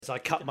As I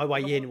cut my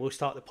way in, we'll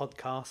start the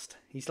podcast.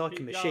 He's like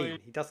a machine. going.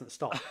 He doesn't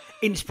stop.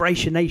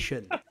 Inspiration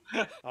Nation.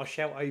 I'll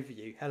shout over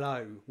you.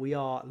 Hello. We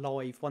are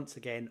live once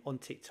again on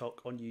TikTok,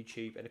 on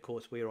YouTube, and of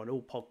course we're on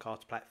all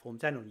podcast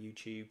platforms and on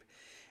YouTube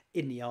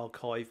in the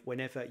archive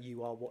whenever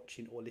you are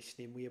watching or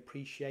listening. We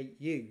appreciate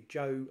you.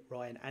 Joe,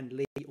 Ryan and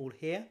Lee all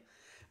here.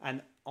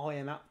 And I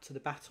am up to the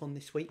baton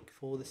this week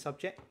for the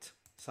subject.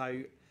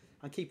 So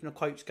I'm keeping the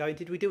quotes going.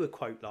 Did we do a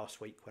quote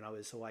last week when I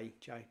was away,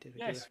 Joe?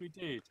 Yes, we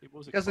did. It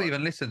was. He doesn't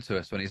even listen to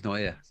us when he's not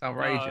here. It's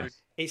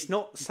outrageous. It's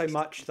not so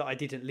much that I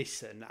didn't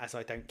listen as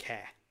I don't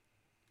care.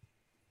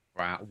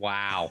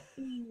 Wow.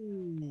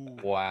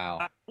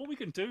 Wow. What we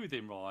can do with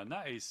him, Ryan?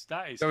 That is.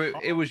 So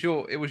it was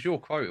your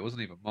quote. It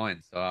wasn't even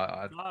mine.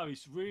 So No,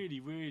 he's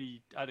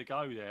really had a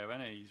go there,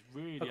 hasn't he? He's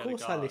really. Of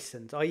course, I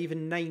listened. I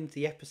even named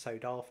the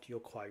episode after your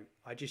quote.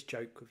 I just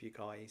joke with you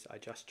guys. I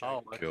just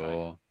joke. Oh, okay.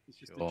 Sure. It's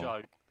just a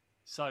joke.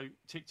 So,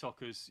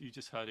 TikTokers, you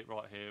just heard it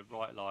right here,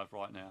 right live,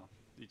 right now.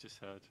 You just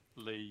heard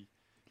Lee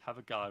have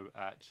a go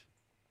at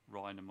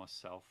Ryan and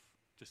myself,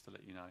 just to let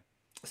you know.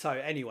 So,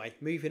 anyway,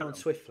 moving on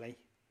swiftly,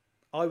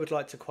 I would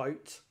like to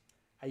quote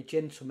a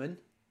gentleman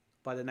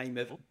by the name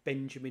of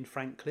Benjamin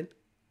Franklin.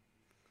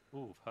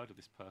 Oh, I've heard of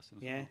this person.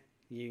 Yeah,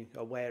 you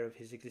aware of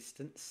his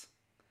existence?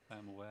 I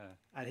am aware.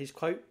 And his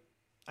quote,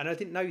 and I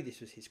didn't know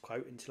this was his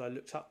quote until I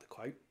looked up the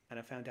quote, and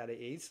I found out it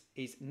is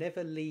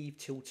never leave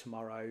till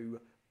tomorrow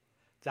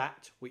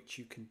that which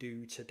you can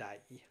do today.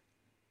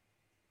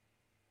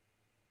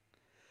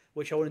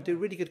 Which I want to do a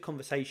really good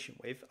conversation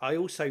with.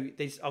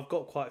 I've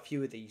got quite a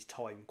few of these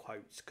time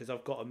quotes because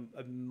I've got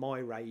a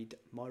myriad's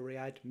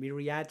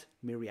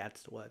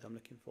the word I'm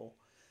looking for.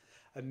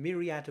 A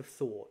myriad of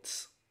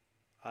thoughts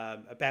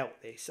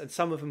about this, and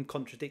some of them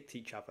contradict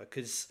each other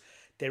because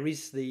there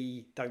is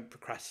the don't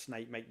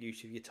procrastinate, make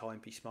use of your time,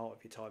 be smart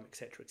with your time,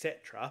 etc.,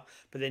 etc.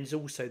 But then there's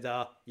also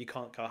the you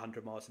can't go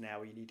 100 miles an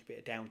hour, you need a bit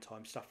of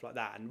downtime, stuff like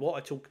that. And what I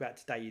talk about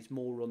today is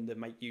more on the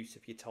make use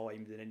of your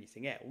time than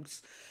anything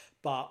else.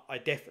 But I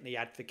definitely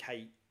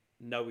advocate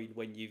knowing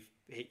when you've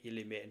hit your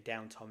limit and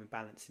downtime and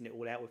balancing it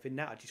all out within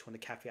that. I just want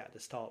to caveat at the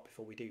start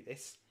before we do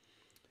this.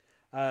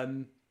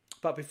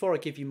 But before I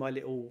give you my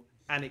little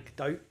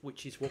anecdote,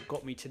 which is what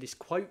got me to this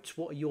quote,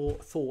 what are your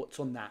thoughts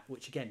on that?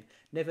 Which again,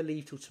 never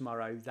leave till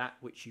tomorrow that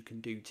which you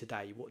can do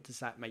today. What does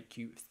that make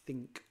you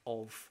think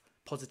of,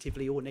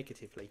 positively or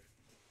negatively?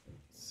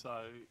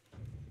 So,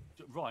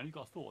 Ryan, you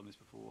got a thought on this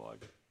before I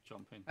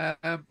jump in?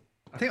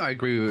 I think I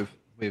agree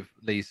with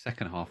Lee's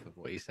second half of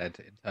what he said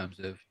in terms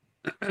of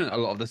a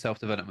lot of the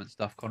self-development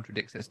stuff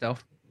contradicts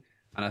itself,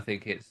 and I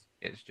think it's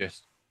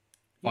just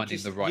finding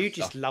the right stuff. You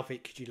just love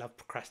it because you love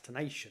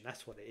procrastination.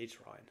 That's what it is,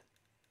 Ryan.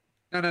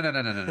 No.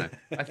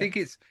 I think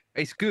it's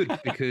good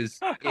because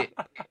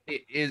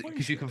it is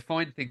because you can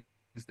find things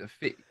that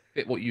fit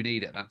what you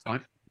need at that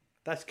time.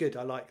 That's good.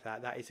 I like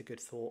that. That is a good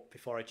thought.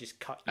 Before I just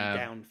cut you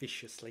down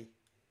viciously.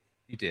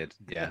 You did,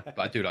 yeah. But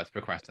I do like to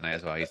procrastinate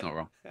as well. He's not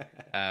wrong.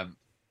 I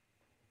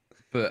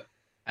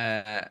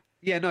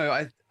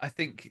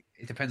think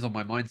it depends on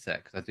my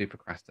mindset because I do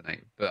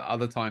procrastinate. But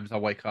other times I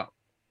wake up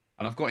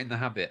and I've got in the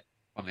habit,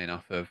 funnily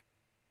enough, of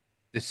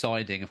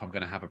deciding if I'm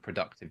going to have a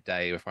productive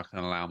day or if I can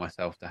allow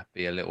myself to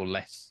be a little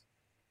less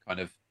kind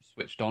of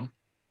switched on.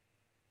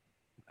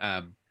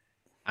 And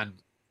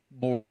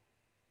more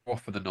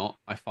often than not,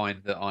 I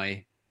find that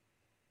I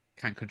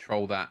can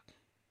control that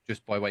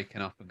just by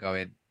waking up and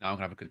going, no, I'm going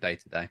to have a good day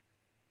today.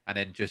 And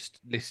then just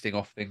listing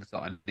off things that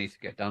I need to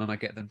get done and I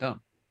get them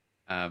done.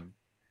 And,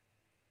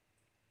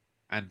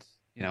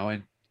 you know,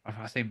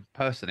 I seem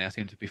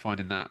to be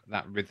finding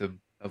that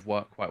rhythm of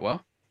work quite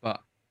well.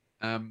 But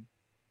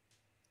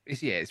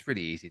it's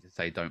really easy to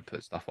say don't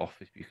put stuff off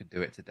if you can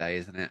do it today,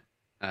 isn't it?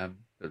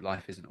 But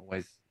life isn't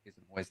always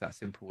that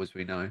simple, as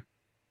we know.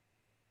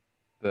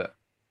 But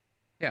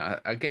yeah,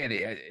 again,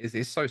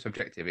 it's so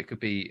subjective. It could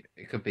be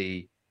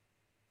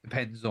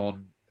depends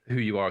on who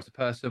you are as a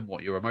person,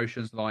 what your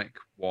emotions like,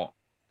 what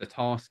the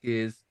task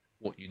is,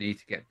 what you need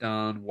to get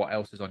done, what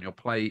else is on your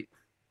plate.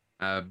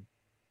 But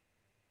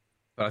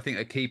I think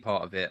a key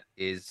part of it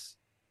is,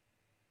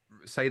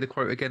 say the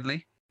quote again,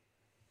 Lee,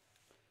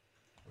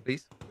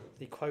 please.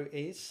 The quote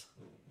is,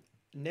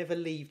 never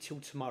leave till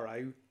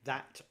tomorrow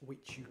that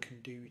which you can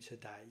do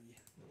today.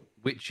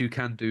 Which you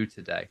can do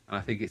today. And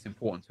I think it's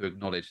important to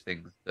acknowledge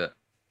things that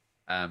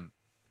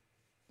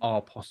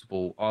are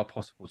possible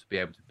to be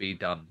able to be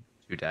done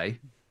today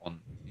on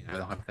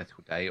the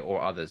hypothetical day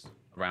or others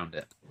around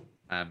it.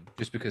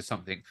 Just because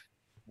something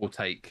will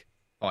take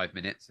 5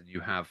 minutes and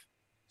you have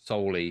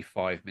solely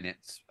 5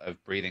 minutes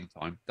of breathing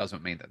time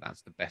doesn't mean that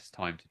that's the best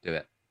time to do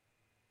it.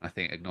 I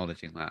think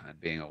acknowledging that and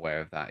being aware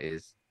of that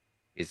is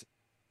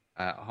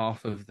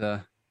half of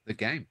the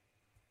game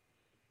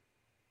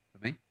for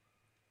me.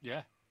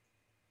 Yeah,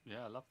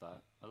 I love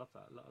that. I loved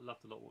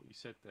a lot what you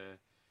said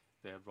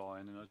there,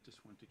 Ryan. And I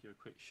just wanted to give a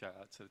quick shout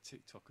out to the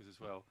TikTokers as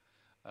well.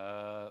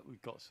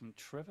 We've got some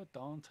Trevor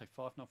Dante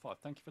 595.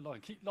 Thank you for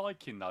liking. Keep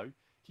liking though.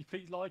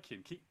 Keep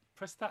liking.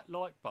 Press that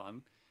like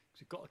button.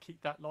 We've got to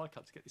keep that like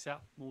up to get this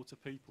out more to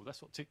people.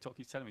 That's what TikTok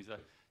is telling me. So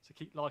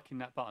keep liking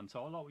that button.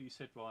 So I like what you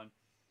said, Ryan.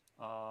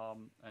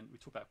 And we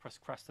talked about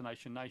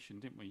Procrastination Nation,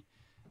 didn't we?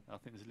 I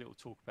think there's a little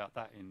talk about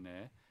that in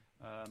there.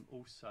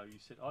 Also, you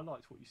said, I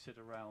liked what you said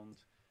around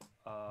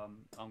I'm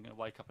going to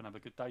wake up and have a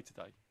good day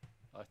today.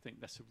 I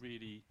think that's a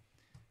really,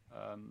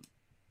 I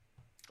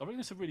think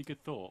that's a really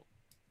good thought.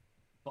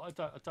 But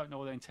I don't know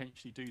whether they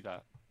intentionally do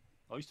that.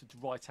 I used to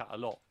write out a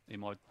lot in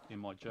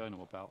my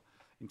journal about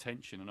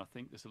intention, and I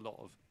think there's a lot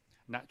of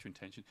natural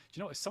intention. Do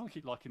you know what? If someone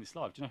keep liking this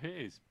live, do you know who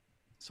it is?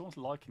 Someone's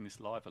liking this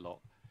live a lot.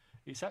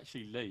 It's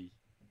actually Lee.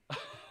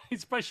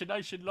 Inspiration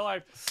Nation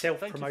Live.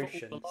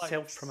 Self-promotion.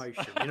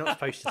 Self-promotion. You're not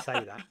supposed to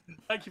say that.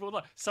 Thank you for all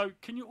that. So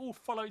can you all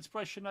follow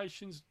Inspiration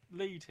Nation's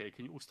lead here?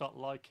 Can you all start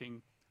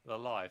liking the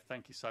live?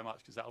 Thank you so much,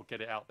 because that'll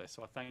get it out there.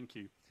 So I thank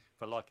you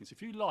for liking. So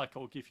if you like,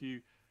 I'll give you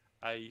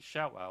a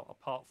shout out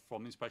apart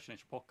from Inspiration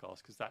Nation podcast,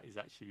 because that is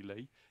actually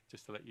Lee,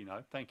 just to let you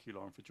know. Thank you,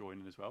 Lauren, for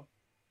joining as well.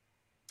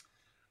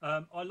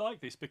 I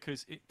like this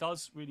because it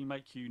does really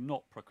make you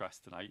not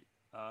procrastinate.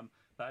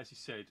 But as you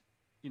said,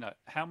 you know,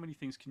 how many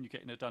things can you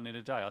get done in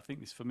a day? I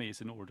think this for me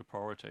is an order of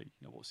priority.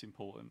 You know, what's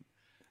important.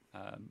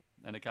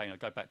 And again, I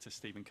go back to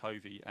Stephen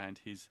Covey and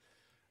his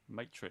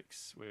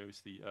matrix, where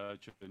it's the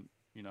urgent,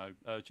 you know,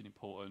 urgent,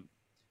 important,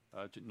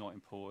 urgent, not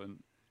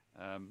important,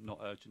 not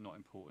urgent, not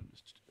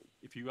important.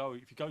 If you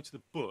go to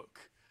the book,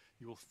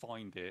 you will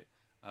find it.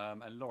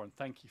 And Lauren,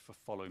 thank you for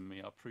following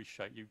me. I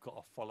appreciate you've got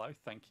a follow.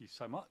 Thank you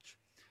so much.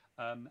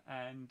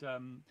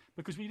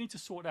 Because we need to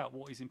sort out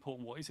what is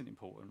important, what isn't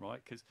important,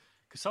 right? Because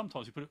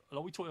sometimes we put it,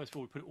 like we talked about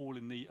before, we put it all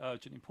in the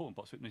urgent, important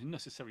box, but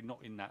necessarily not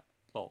in that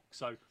box.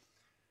 So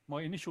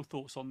my initial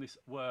thoughts on this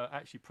were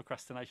actually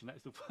procrastination. That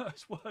is the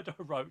first word I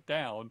wrote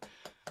down,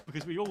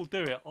 because we all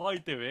do it. I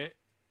do it,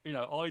 you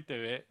know,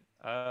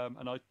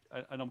 and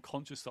I'm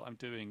conscious that I'm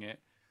doing it,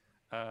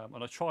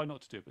 and I try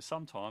not to do it. But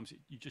sometimes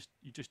you just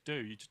do.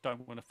 You just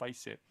don't want to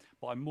face it.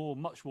 But I'm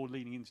much more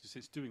leaning into,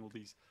 since doing all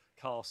these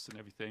casts and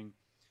everything,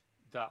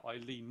 that I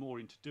lean more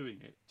into doing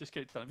it. Just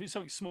get it done. If it's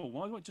something small,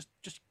 why not just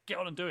get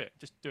on and do it?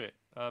 Just do it.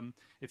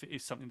 If it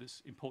is something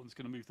that's important, that's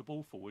going to move the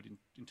ball forward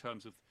in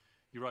terms of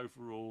your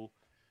overall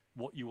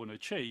what you want to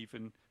achieve.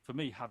 And for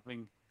me,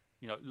 having,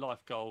 you know,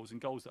 life goals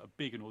and goals that are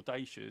big and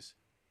audacious,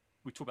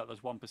 we talk about those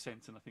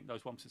 1%, and I think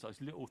those 1%,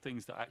 those little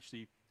things that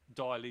actually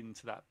dial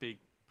into that big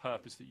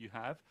purpose that you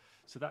have.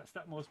 So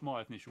that was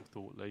my initial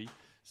thought, Lee.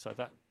 So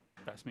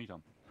that's me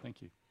done.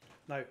 Thank you.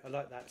 No, I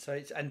like that. So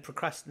it's, and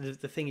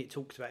the thing it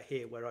talks about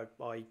here, where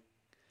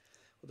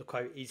the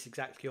quote is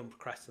exactly on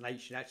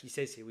procrastination. It actually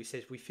says here, we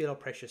fill our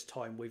precious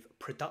time with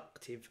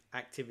productive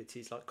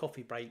activities like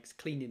coffee breaks,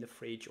 cleaning the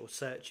fridge, or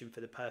searching for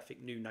the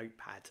perfect new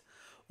notepad.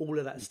 All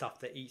of that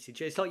stuff that eats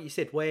into. It's like you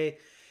said, where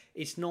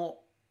it's not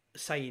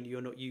saying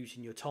you're not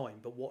using your time,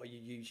 but what are you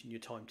using your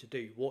time to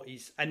do?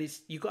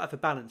 You've got to have a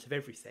balance of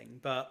everything,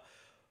 but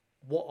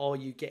what are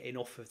you getting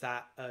off of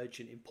that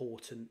urgent,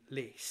 important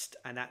list?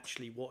 And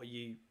actually,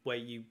 where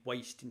you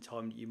wasting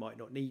time that you might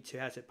not need to?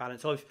 How's it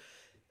balanced?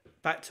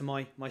 Back to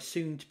my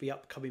soon-to-be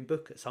upcoming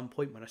book at some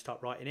point when I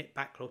start writing it,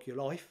 Backlog Your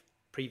Life,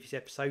 previous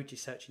episode,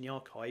 just searching the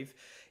archive,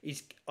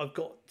 I've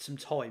got some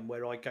time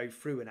where I go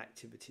through an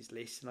activities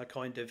list, and I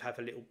kind of have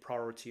a little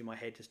priority in my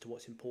head as to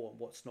what's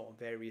important, what's not, on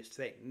various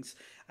things,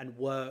 and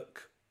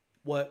work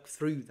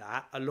through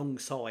that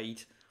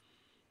alongside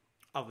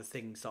other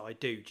things that I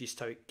do, just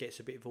so it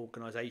gets a bit of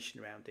organisation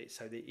around it,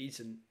 so that it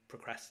isn't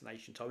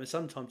procrastination time. And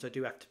sometimes I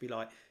do have to be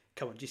like,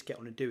 come on, just get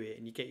on and do it,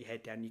 and you get your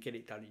head down, you get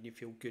it done, and you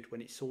feel good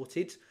when it's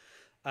sorted.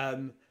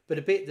 But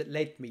a bit that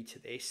led me to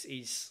this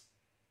is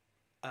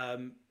a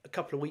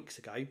couple of weeks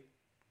ago,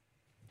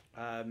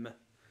 as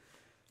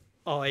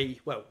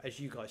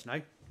you guys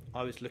know,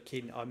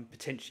 I'm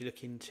potentially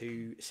looking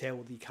to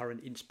sell the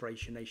current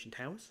Inspiration Nation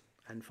Towers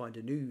and find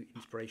a new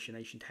Inspiration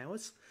Nation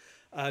Towers.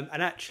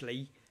 And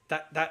actually,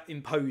 that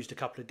imposed a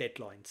couple of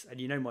deadlines, and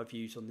you know my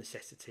views on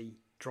necessity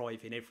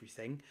driving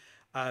everything.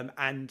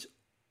 And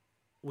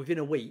within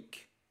a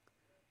week,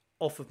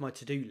 off of my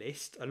to-do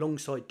list,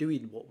 alongside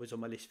doing what was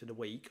on my list for the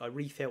week, I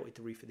refelted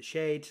the roof of the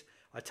shed.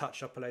 I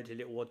touched up a load of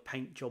little odd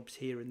paint jobs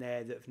here and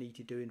there that have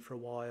needed doing for a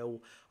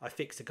while. I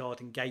fixed a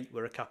garden gate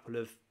where a couple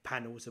of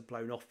panels have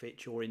blown off it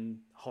during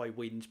high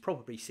winds,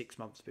 probably 6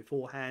 months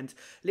beforehand.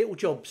 Little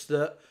jobs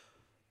that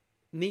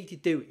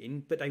needed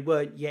doing, but they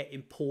weren't yet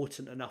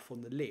important enough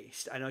on the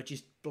list, and I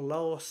just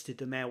blasted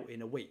them out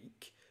in a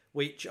week,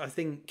 which I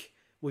think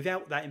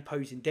without that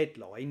imposing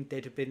deadline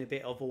there'd have been a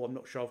bit of, I'm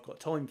not sure I've got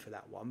time for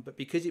that one. But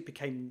because it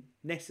became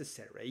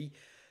necessary,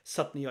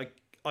 suddenly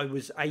I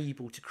was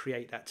able to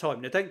create that time.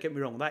 Now don't get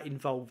me wrong, that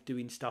involved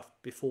doing stuff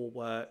before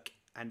work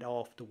and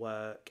after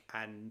work,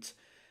 and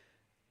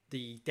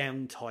the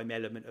downtime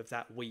element of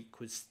that week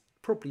was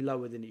probably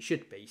lower than it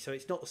should be. So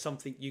it's not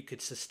something you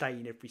could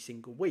sustain every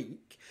single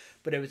week,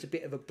 but there was a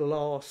bit of a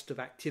blast of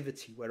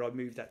activity where I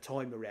moved that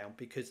time around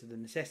because of the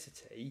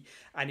necessity,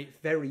 and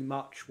it very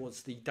much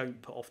was the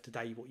don't put off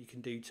today what you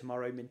can do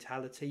tomorrow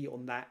mentality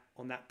on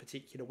that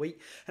particular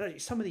week.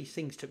 And some of these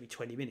things took me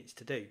 20 minutes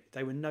to do.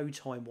 They were no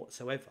time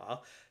whatsoever.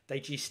 They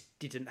just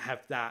didn't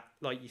have that,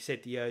 like you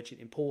said, the urgent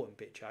important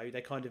bit, Joe.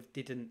 They kind of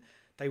didn't.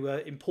 They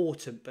were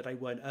important, but they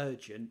weren't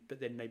urgent.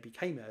 But then they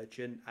became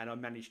urgent, and I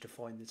managed to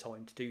find the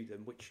time to do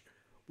them, which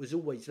was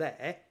always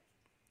there.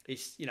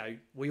 It's,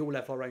 we all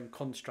have our own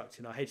construct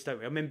in our heads, don't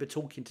we? I remember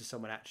talking to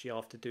someone actually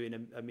after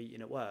doing a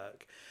meeting at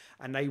work,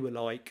 and they were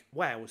like,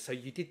 wow, so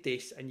you did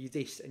this, and you're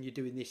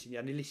doing this,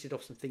 and they listed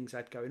off some things they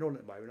had going on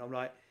at the moment. I'm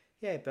like,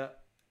 yeah,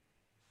 but,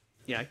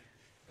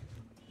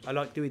 I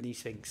like doing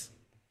these things.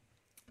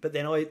 But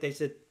then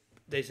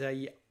there's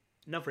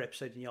another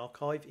episode in the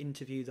archive,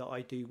 interview that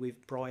I do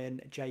with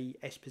Brian J.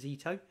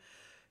 Esposito,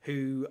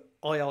 who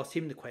I asked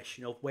him the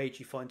question of where do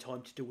you find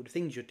time to do all the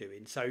things you're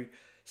doing? So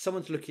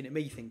someone's looking at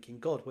me thinking,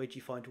 God, where do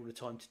you find all the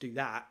time to do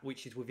that,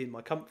 which is within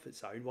my comfort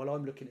zone, while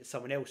I'm looking at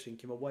someone else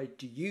thinking, well, where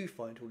do you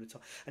find all the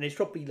time? And there's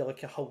probably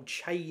like a whole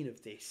chain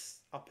of this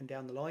up and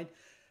down the line.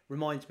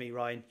 Reminds me,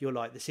 Ryan, you're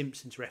like the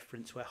Simpsons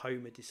reference where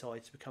Homer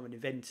decides to become an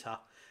inventor,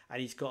 and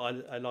he's got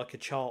a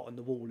chart on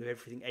the wall of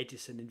everything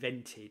Edison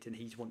invented, and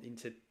he's wanting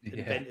to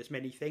invent as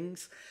many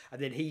things. And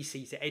then he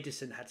sees that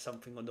Edison had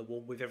something on the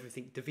wall with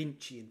everything Da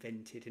Vinci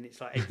invented, and it's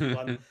like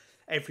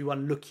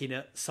everyone looking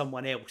at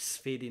someone else,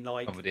 feeling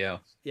like somebody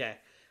else. Yeah,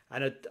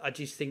 and I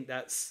just think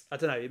that's, I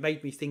don't know, it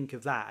made me think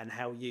of that and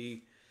how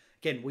we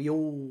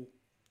all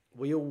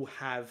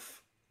have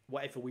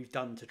whatever we've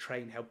done to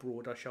train how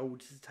broad our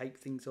shoulders to take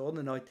things on,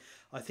 and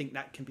I think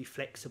that can be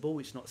flexible.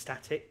 It's not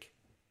static.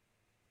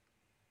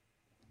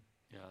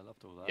 Yeah, I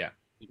loved all that. Yeah.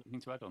 You got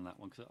anything to add on that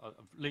one? Because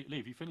Lee,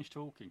 have you finished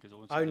talking? Because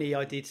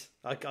I did.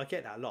 I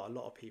get that a lot. A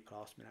lot of people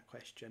ask me that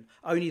question.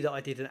 Only that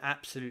I did an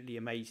absolutely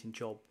amazing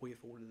job with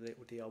all of the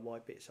little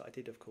DIY bits that I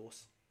did, of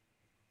course.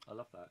 I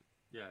love that.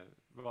 Yeah,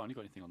 Ryan, you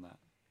got anything on that?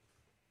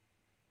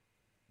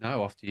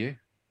 No, after you.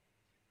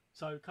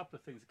 So a couple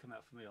of things that come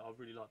out for me. I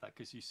really like that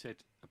because you said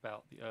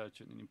about the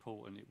urgent and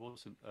important. It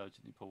wasn't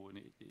urgent and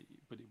important,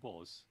 but it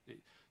was.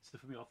 So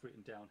for me, I've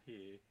written down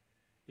here,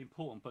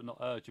 important but not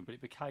urgent, but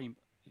it became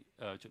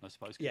urgent, I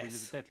suppose, because we did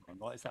the deadline,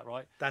 right? Is that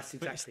right? That's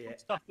exactly it.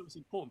 Stuff that was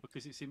important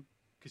because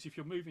because if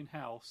you're moving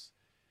house,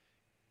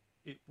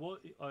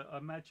 I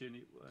imagine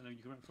it. I know you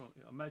can from.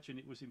 I imagine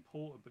it was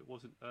important, but it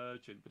wasn't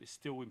urgent. But it's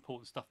still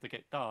important stuff to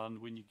get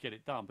done when you get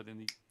it done. But then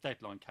the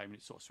deadline came and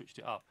it sort of switched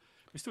it up.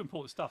 It's still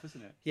important stuff,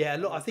 isn't it?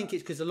 Yeah, I think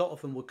it's because a lot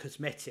of them were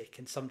cosmetic,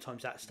 and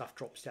sometimes that stuff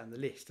drops down the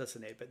list,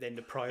 doesn't it? But then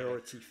the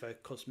priority for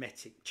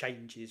cosmetic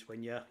changes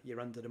when you're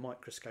under the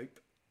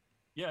microscope.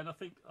 Yeah, and I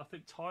think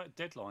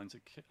deadlines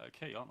are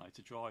key, aren't they,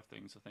 to drive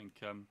things? I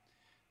think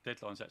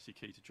deadlines are actually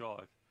key to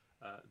drive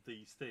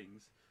these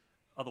things.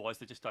 Otherwise,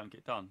 they just don't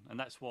get done, and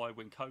that's why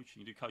when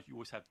coaching, you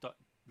always have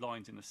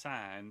lines in the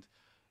sand,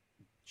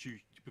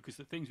 because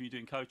the things when you're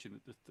doing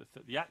coaching,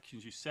 the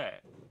actions you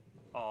set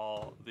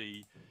are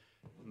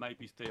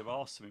maybe there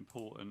are some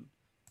important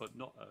but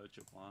not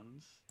urgent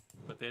ones,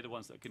 but they're the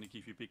ones that are going to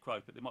give you big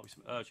growth. But there might be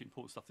some urgent,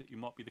 important stuff that you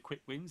might be the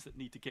quick wins that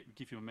need to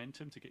give you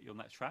momentum to get you on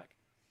that track.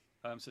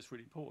 So it's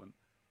really important.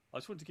 I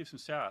just wanted to give some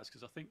shout outs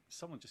because I think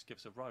someone just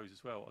gives a rose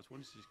as well. I just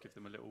wanted to just give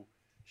them a little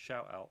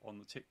shout out on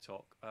the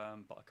TikTok,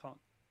 but I can't.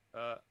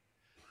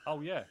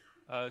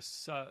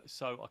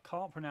 So I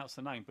can't pronounce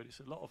the name, but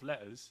it's a lot of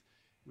letters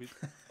with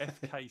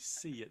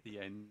FKC at the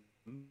end.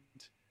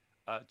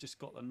 Just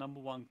got the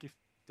 #1 gift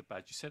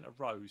badge. You sent a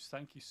rose.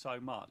 Thank you so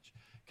much.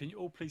 Can you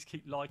all please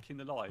keep liking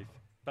the live?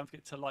 Don't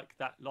forget to like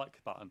that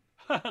like button.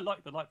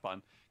 Like the like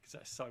button because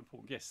that's so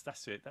important. Yes,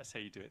 that's it. That's how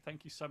you do it.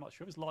 Thank you so much.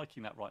 Whoever's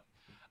liking that, right?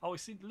 Oh,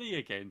 it's Lee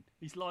again.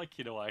 He's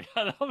liking away.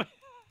 I love it.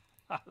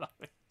 I love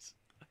it.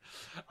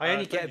 I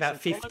only get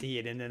about 50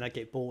 in, and then I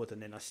get bored,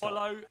 and then I stop.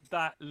 Follow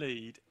that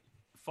lead.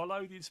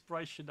 Follow the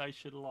Inspiration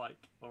Nation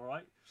like. All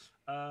right.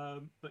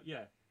 But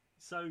yeah.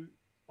 So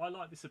I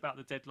like this about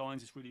the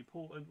deadlines. It's really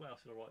important. What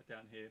else did I write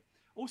down here?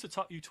 Also,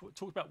 you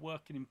talked about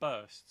working in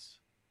bursts.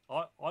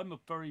 I'm a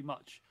very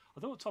much, I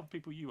don't know what type of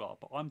people you are,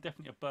 but I'm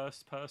definitely a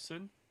burst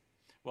person.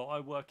 Well,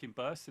 I work in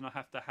bursts and I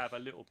have to have a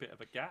little bit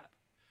of a gap.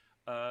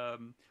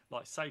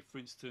 Like say, for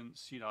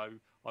instance,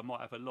 I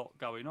might have a lot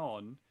going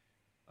on.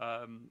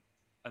 And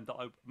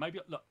that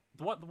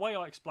the way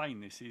I explain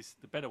this is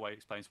the better way to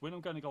explain is when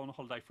I'm going to go on a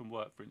holiday from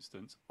work, for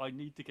instance, I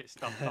need to get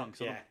stuff done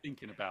because I'm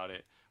thinking about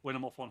it when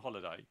I'm off on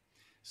holiday.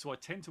 So I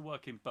tend to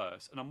work in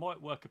bursts, and I might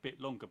work a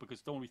bit longer because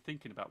I don't want to be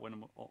thinking about when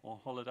I'm on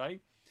holiday.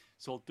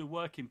 So I'll do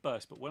work in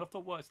bursts, but when I've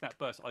done work in that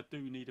burst, I do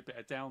need a bit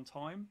of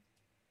downtime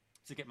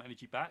to get my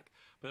energy back.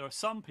 But there are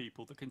some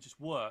people that can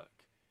just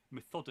work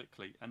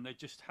methodically, and they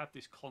just have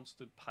this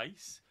constant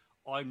pace.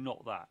 I'm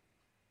not that.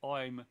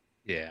 I'm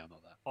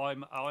not that.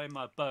 I'm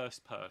a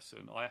burst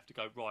person. I have to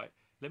go, right,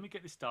 let me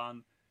get this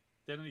done,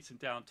 then I need some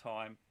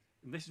downtime.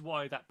 And this is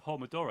why that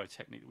Pomodoro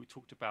technique that we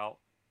talked about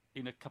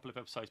in a couple of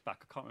episodes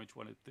back. I can't remember which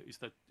one.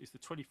 It's the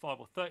 25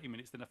 or 30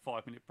 minutes, then a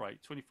 5 minute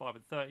break. 25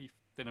 and 30,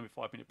 then a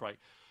 5 minute break.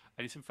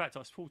 And it's in fact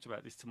I talked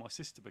about this to my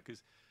sister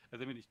because at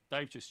the minute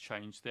they've just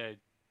changed their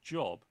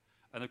job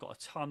and they've got a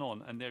ton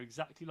on and they're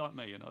exactly like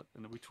me.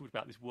 And we talked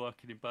about this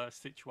working in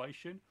burst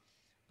situation,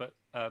 but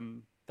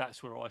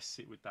that's where I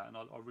sit with that. And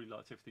I really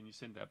liked everything you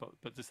said there.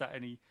 But does that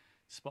any?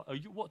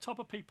 What type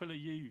of people are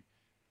you?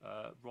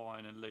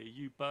 Ryan and Lee, are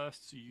you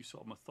bursts? Are you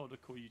sort of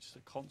methodical? Are you just a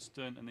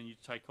constant, and then you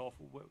take off?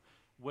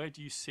 Where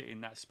do you sit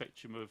in that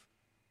spectrum of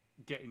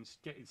getting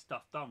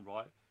stuff done?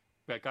 Right,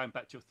 but going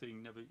back to your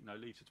thing, never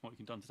leave to tomorrow. You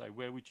can done today.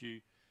 Where would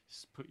you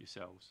put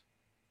yourselves?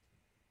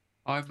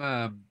 I'm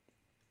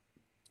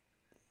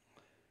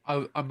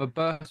a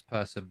burst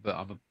person, but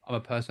I'm a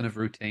person of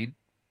routine.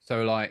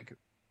 So like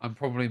I'm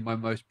probably my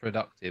most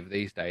productive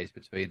these days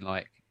between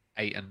like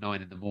 8 and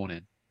 9 in the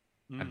morning,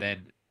 and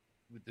then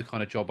with the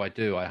kind of job I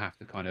do, I have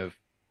to kind of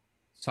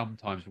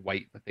sometimes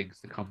wait for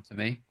things to come to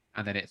me,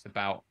 and then it's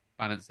about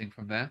balancing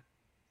from there.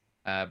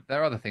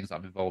 There are other things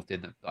I'm involved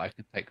in that I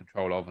can take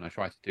control of, and I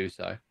try to do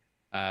so.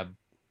 But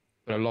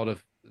a lot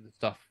of the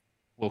stuff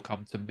will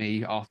come to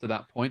me after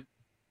that point.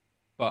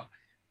 But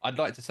I'd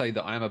like to say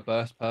that I am a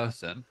burst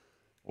person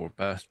or a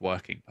burst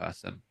working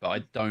person, but I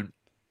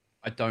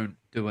don't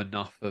do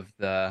enough of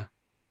the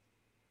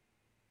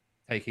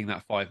taking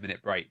that 5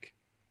 minute break.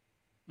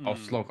 I'll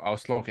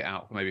slog it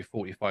out for maybe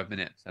 45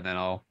 minutes, and then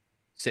I'll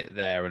sit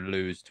there and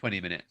lose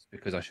 20 minutes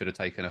because I should have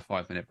taken a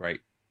 5 minute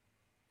break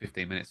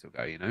 15 minutes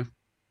ago, you know?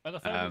 And I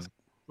think there's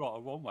right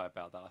or wrong way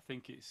about that. I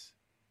think it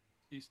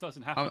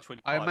doesn't have to be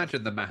 25. I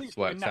imagine the maths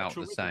works out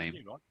the same.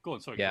 Right? Go on,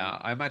 sorry. Yeah,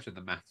 I imagine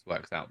the maths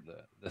works out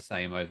the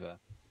same over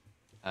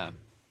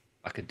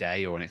like a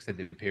day or an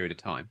extended period of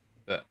time.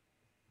 But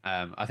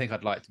I think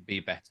I'd like to be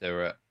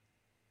better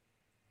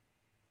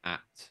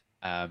at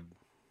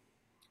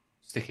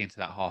sticking to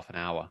that half an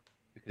hour,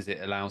 because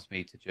it allows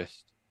me to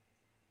just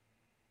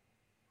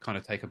kind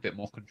of take a bit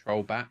more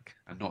control back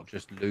and not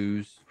just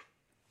lose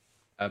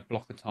a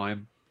block of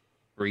time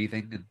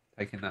breathing and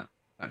taking that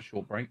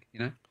short break, you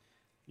know?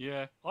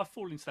 Yeah, I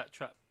fall into that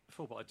trap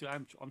before, but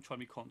I'm trying to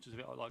be conscious of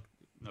it.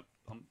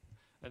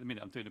 At the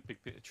minute I'm doing a big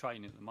bit of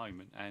training at the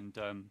moment, and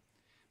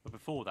but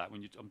before that,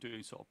 when I'm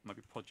doing sort of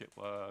maybe project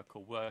work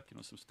or working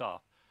on some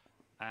stuff,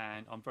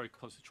 and I'm very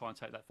conscious to try and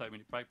take that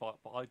 30-minute break. But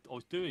I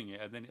was doing it,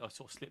 and then I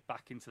sort of slipped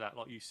back into that,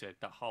 like you said,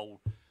 that whole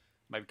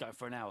maybe going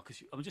for an hour,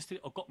 because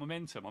I've got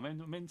momentum. I'm in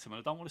momentum, and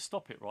I don't want to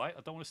stop it. Right,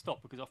 I don't want to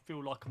stop because I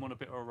feel like I'm on a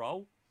bit of a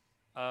roll.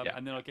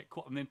 And then I get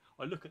caught, and then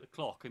I look at the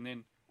clock, and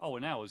then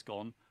an hour's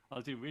gone. And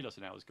I didn't realise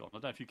an hour's gone. I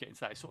don't know if you get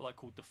into that. It's sort of like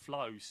called the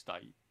flow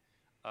state,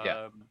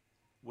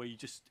 where you're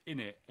just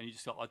in it, and you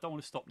just like, I don't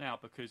want to stop now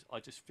because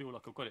I just feel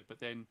like I've got it. But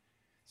then,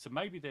 so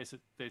maybe there's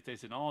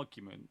an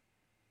argument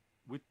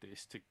with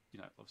this to,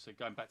 obviously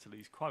going back to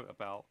Lee's quote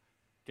about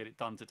get it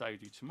done today,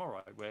 do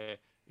tomorrow, where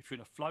if you're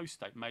in a flow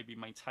state, maybe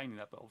maintaining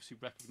that, but obviously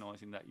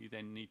recognising that you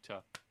then need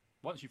to,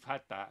 once you've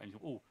had that and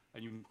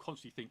you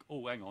constantly think,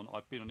 hang on,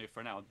 I've been on here for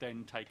an hour,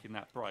 then taking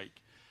that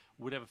break,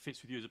 whatever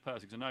fits with you as a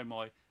person. Because I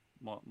know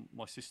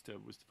my sister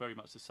was very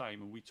much the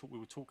same, and we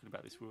were talking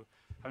about this. We were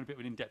having a bit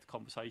of an in-depth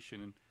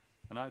conversation,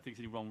 and I don't think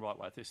there's any wrong, right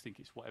way. I just think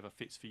it's whatever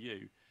fits for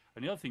you.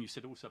 And the other thing you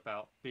said also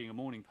about being a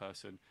morning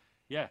person,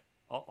 yeah,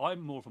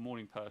 I'm more of a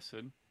morning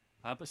person,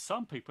 but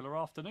some people are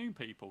afternoon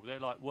people. They're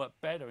like work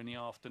better in the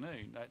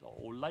afternoon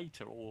or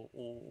later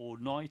or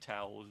night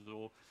owls.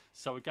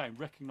 So again,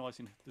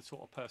 recognising the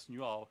sort of person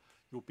you are,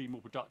 you'll be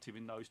more productive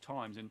in those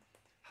times. And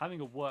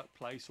having a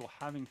workplace or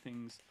having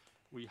things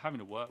where you're having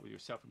to work, whether you're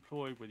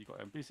self-employed, whether you've got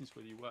your own business,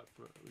 whether you work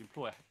for an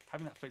employer,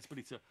 having that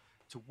flexibility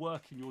to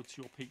work in your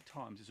peak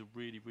times is a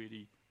really,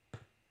 really,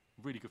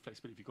 really good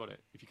flexibility if you got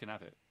it, if you can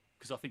have it.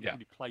 Because I think it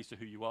really plays to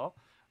who you are,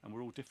 and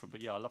we're all different. But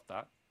yeah, I love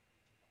that.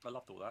 I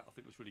loved all that. I think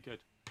it was really good.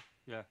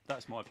 Yeah,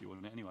 that's my view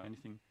on it. Anyway,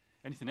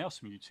 anything else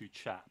from you two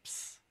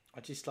chaps?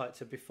 I'd just like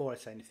to, before I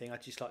say anything,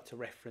 I'd just like to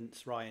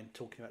reference Ryan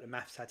talking about the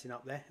maths adding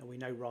up there. And we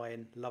know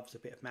Ryan loves a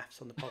bit of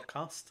maths on the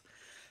podcast.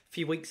 A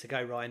few weeks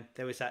ago, Ryan,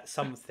 there was that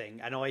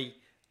something, and I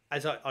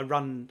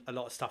run a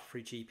lot of stuff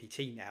through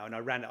GPT now, and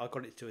I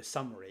got it to a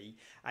summary,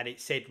 and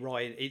it said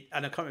Ryan,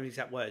 and I can't remember the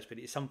exact words, but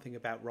it's something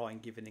about Ryan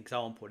giving an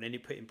example, and then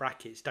it put in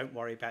brackets, don't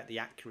worry about the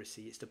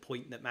accuracy, it's the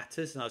point that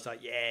matters. And I was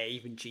like, yeah,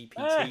 even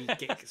GPT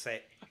gets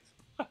it.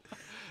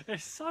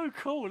 It's so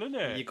cool, isn't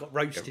it? You got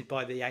roasted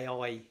by the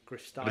AI,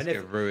 Griff. I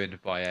get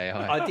ruined by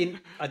AI. I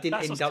didn't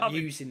end up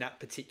using that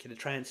particular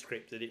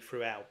transcript that it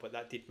threw out, but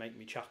that did make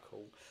me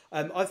chuckle.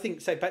 I think,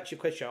 so back to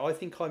your question, I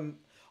think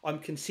I'm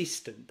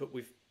consistent, but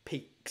with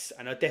peaks,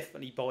 and I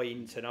definitely buy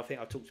into, and I think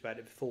I've talked about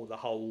it before, the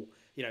whole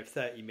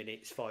 30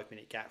 minutes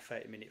 5-minute gap,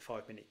 30-minute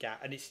 5-minute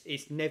gap, and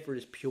it's never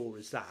as pure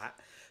as that,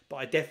 but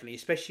I definitely,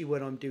 especially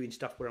when I'm doing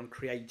stuff where I'm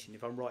creating,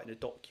 if I'm writing a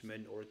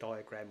document or a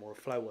diagram or a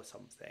flow or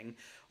something,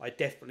 I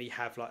definitely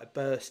have like a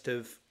burst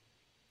of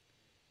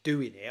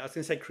doing it. I was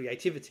going to say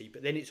creativity,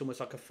 but then it's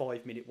almost like a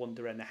 5-minute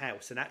wander around the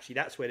house, and actually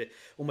that's where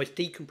almost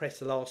decompress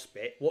the last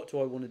bit. What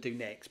do I want to do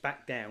next?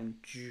 Back down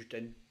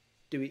and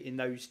do it in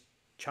those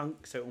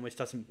chunks so it almost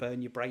doesn't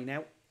burn your brain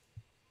out.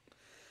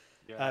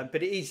 Yeah.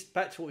 But it is,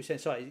 back to what we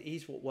said, sorry, it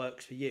is what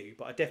works for you.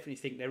 But I definitely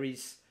think there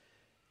is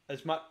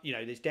as much,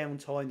 there's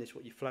downtime, there's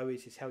what your flow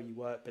is how you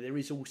work, but there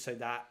is also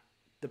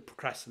the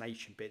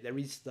procrastination bit. There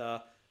is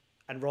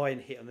and Ryan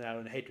hit on the nail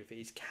on the head with it,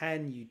 is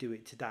can you do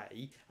it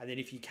today? And then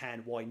if you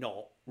can, why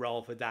not?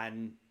 Rather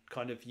than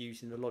kind of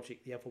using the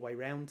logic the other way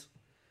round.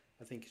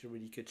 I think it's a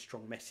really good,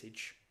 strong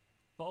message.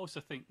 But I also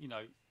think,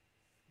 never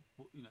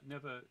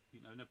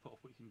put off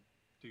what you can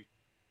do.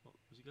 What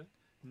was it go?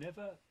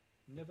 Never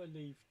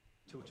leave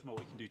till tomorrow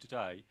what you can do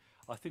today.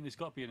 I think there's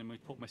got to be an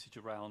important message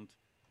around,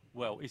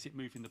 well, is it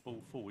moving the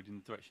ball forward in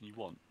the direction you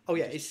want? Oh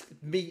yeah, it's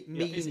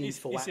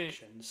meaningful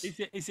actions.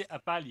 Is it a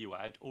value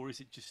add, or is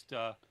it just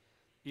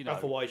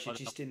otherwise you're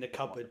just in the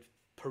cupboard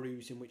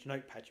perusing which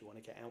notepad you want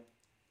to get out?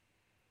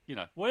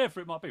 Whatever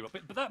it might be,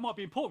 but that might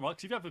be important, right?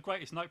 Because if you have the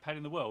greatest notepad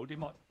in the world, it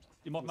might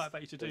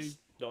motivate you to do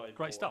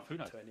great stuff. Who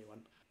knows? To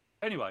anyone.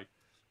 Anyway,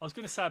 I was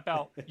going to say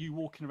about you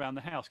walking around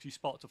the house, because you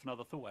sparked off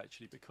another thought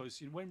actually.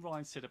 Because when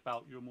Ryan said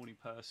about you're a morning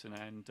person,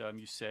 and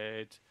you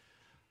said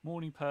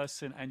morning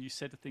person, and you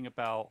said the thing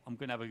about I'm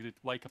going to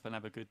wake up and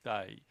have a good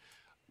day.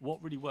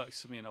 What really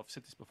works for me, and I've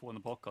said this before on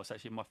the podcast,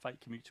 actually, in my fake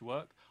commute to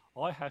work,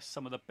 I have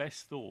some of the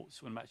best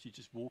thoughts when I'm actually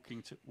just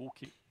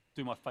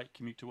do my fake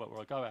commute to work, where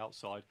I go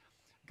outside,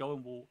 go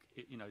and walk,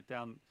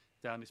 down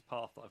this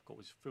path that I've got,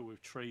 which is filled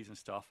with trees and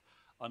stuff,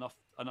 and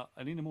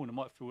in the morning I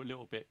might feel a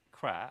little bit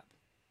crap,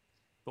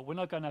 but when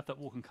I go and have that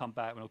walk and come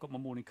back, when I've got my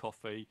morning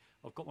coffee,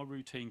 I've got my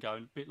routine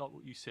going, a bit like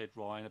what you said,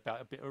 Ryan,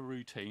 about a bit of a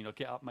routine. I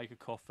get up, make a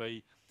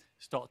coffee,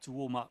 start to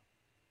warm up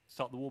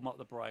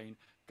the brain,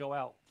 go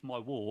out for my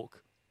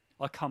walk.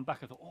 I come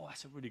back and thought, oh,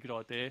 that's a really good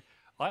idea.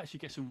 I actually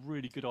get some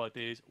really good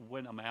ideas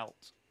when I'm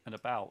out and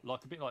about.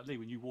 Like a bit like Lee,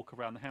 when you walk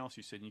around the house,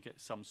 you said, and you get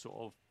some sort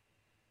of,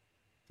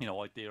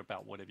 idea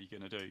about whatever you're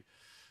going to do.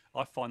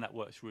 I find that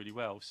works really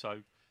well. So,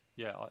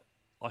 yeah,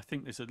 I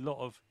think there's a lot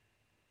of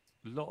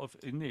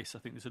in this. I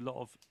think there's a lot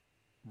of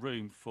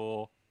room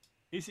for,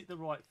 is it the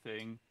right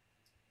thing,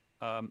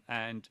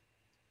 and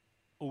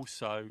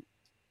also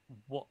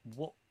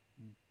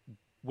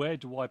where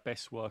do I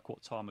best work?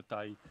 What time of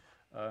day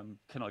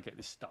can I get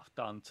this stuff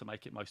done to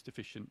make it most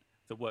efficient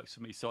that works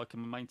for me, so I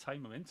can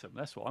maintain momentum?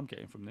 That's what I'm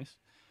getting from this.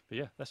 But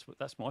yeah, that's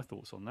my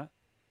thoughts on that.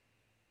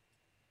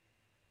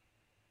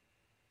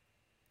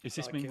 Is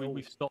this mean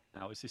we've stopped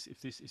now? Is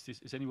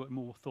anyone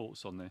more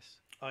thoughts on this?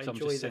 I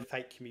enjoy the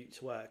fake commute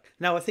to work.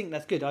 No, I think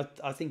that's good.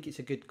 I think it's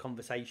a good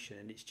conversation,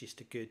 and it's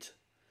just a good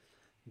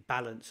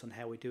balance on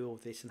how we do all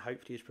this, and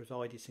hopefully has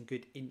provided some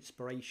good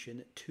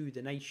inspiration to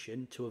the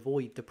nation to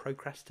avoid the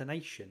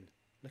procrastination.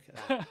 Look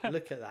at that.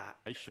 Look at that.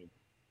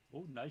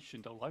 All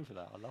nationed all over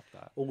that. I love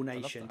that. All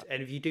nationed.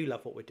 And if you do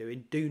love what we're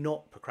doing, do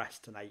not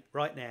procrastinate.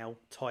 Right now,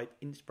 type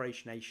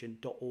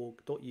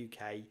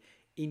inspirationnation.org.uk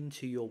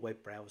into your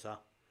web browser.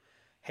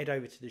 Head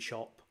over to the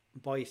shop,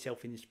 buy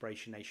yourself an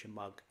Inspiration Nation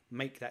mug,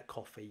 make that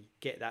coffee,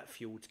 get that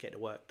fuel to get the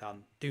work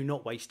done. Do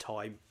not waste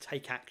time.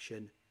 Take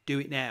action. Do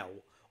it now.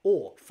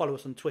 Or follow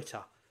us on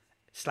Twitter,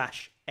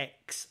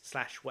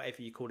 /X/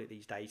 whatever you call it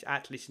these days,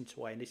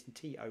 @ListenToIN, listen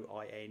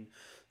TOIN.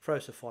 Throw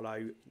us a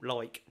follow,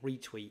 like,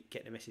 retweet,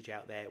 get the message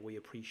out there. We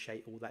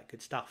appreciate all that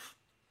good stuff.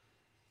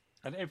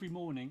 And every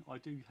morning, I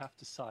do have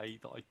to say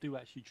that I do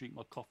actually drink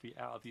my coffee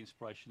out of the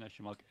Inspiration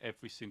Nation mug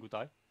every single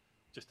day.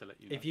 Just to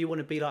let you know. If you want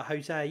to be like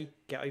Jose,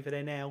 get over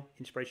there now,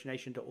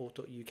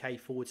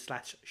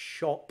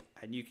 inspirationnation.org.uk/shop,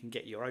 and you can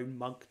get your own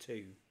mug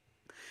too.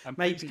 And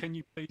please, can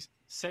you please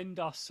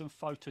send us some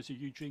photos of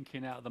you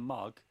drinking out of the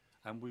mug,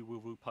 and we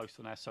will post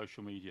on our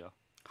social media.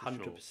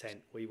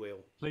 100%, we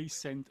will. Please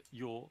send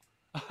your...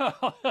 I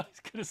was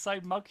going to say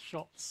mug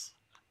shots.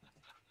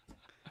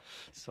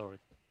 Sorry.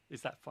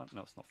 Is that fun?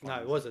 No, it's not fun. No,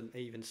 it wasn't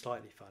even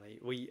slightly funny.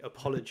 We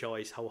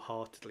apologise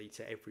wholeheartedly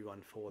to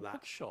everyone for that.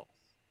 Mug shot.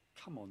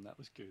 Come on, that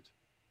was good.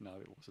 No,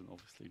 it wasn't.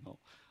 Obviously not.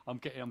 I'm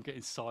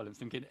getting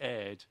silenced. I'm getting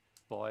aired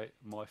by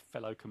my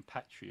fellow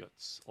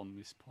compatriots on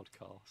this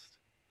podcast.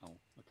 Oh,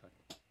 okay,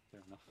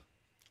 fair enough.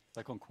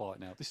 They've gone quiet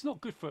now. This is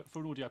not good for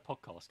an audio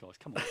podcast, guys.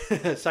 Come on.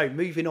 So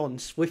moving on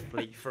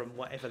swiftly from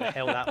whatever the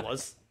hell that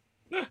was.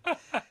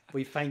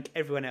 We thank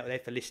everyone out there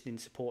for listening,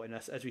 supporting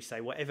us. As we say,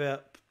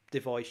 whatever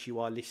device you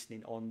are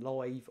listening on,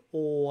 live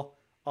or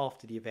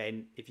after the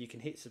event, if you can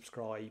hit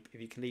subscribe, if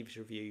you can leave us a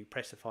review,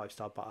 press the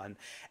 5-star button.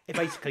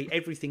 Basically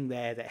everything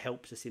there that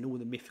helps us in all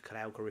the mythical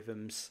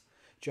algorithms.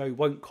 Joe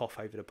won't cough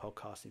over the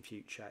podcast in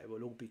future. It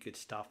will all be good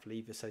stuff.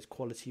 Leave us those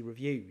quality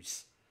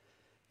reviews.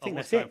 I think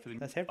that's it.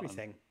 That's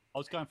everything. I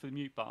was going for the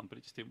mute button, but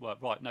it just didn't work.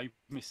 Right, no, you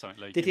missed something,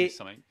 Lee. Did it?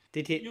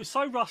 You're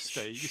so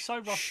rusty. You're so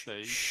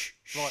rusty.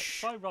 Right,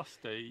 so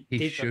rusty.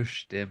 He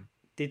shushed him.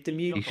 Did the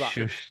mute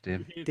button? Shushed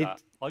him.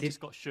 I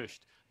just got shushed.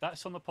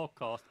 That's on the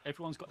podcast.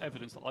 Everyone's got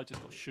evidence that I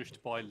just got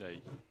shushed by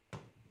Lee.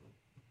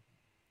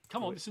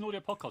 Come on, this is an audio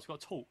podcast. We've got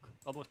to talk.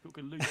 Otherwise, people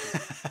can lose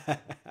it.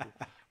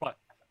 Right.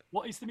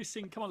 What is the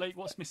missing? Come on, Lee.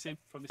 What's missing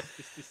from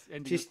this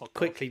ending just of the podcast?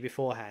 Quickly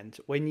beforehand,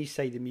 when you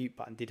say the mute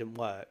button didn't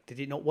work, did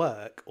it not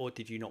work or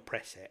did you not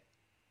press it?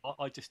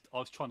 I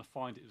was trying to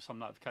find it with some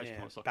notification.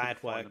 Yeah, on it, so I bad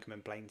couldn't find them. workman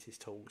blames his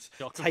tools.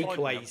 So I couldn't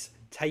find them.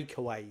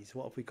 Takeaways.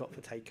 What have we got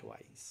for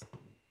takeaways?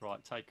 Right,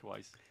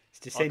 takeaways. It's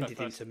descended I'll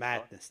go first, into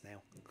madness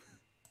now.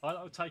 I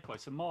takeaway.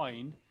 So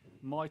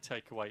my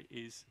takeaway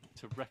is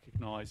to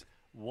recognise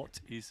what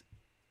is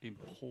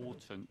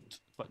important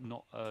but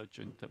not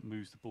urgent that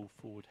moves the ball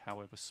forward,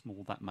 however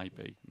small that may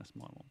be. And that's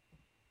my one.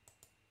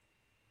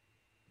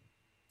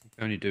 You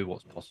can only do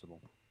what's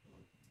possible.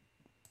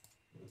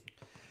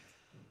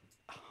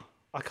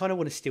 I kind of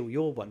want to steal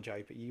your one,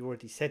 Joe, but you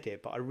already said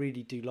it. But I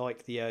really do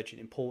like the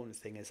urgent importance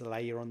thing as a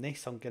layer on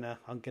this. I'm gonna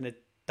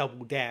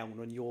double down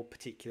on your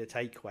particular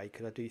takeaway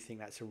because I do think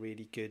that's a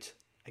really good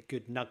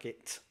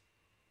nugget.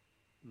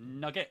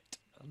 Nugget,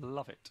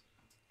 love it.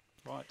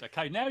 Right,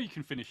 okay. Now you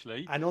can finish,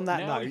 Lee. And on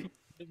that note,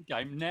 the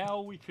game.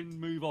 Now we can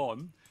move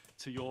on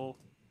to your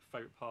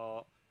favourite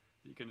part.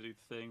 You're going to do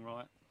the thing,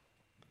 right?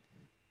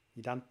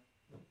 You done?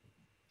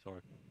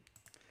 Sorry.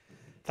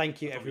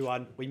 Thank you,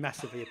 everyone. We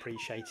massively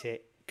appreciate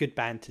it. Good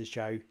banters,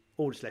 Joe.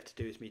 All that's left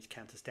to do is me to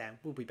count us down.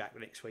 We'll be back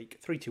next week.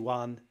 3, 2,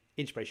 1.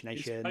 Inspiration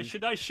Nation.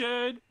 Inspiration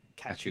Nation.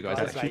 Catch you you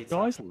guys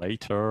guys later.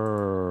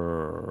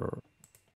 later.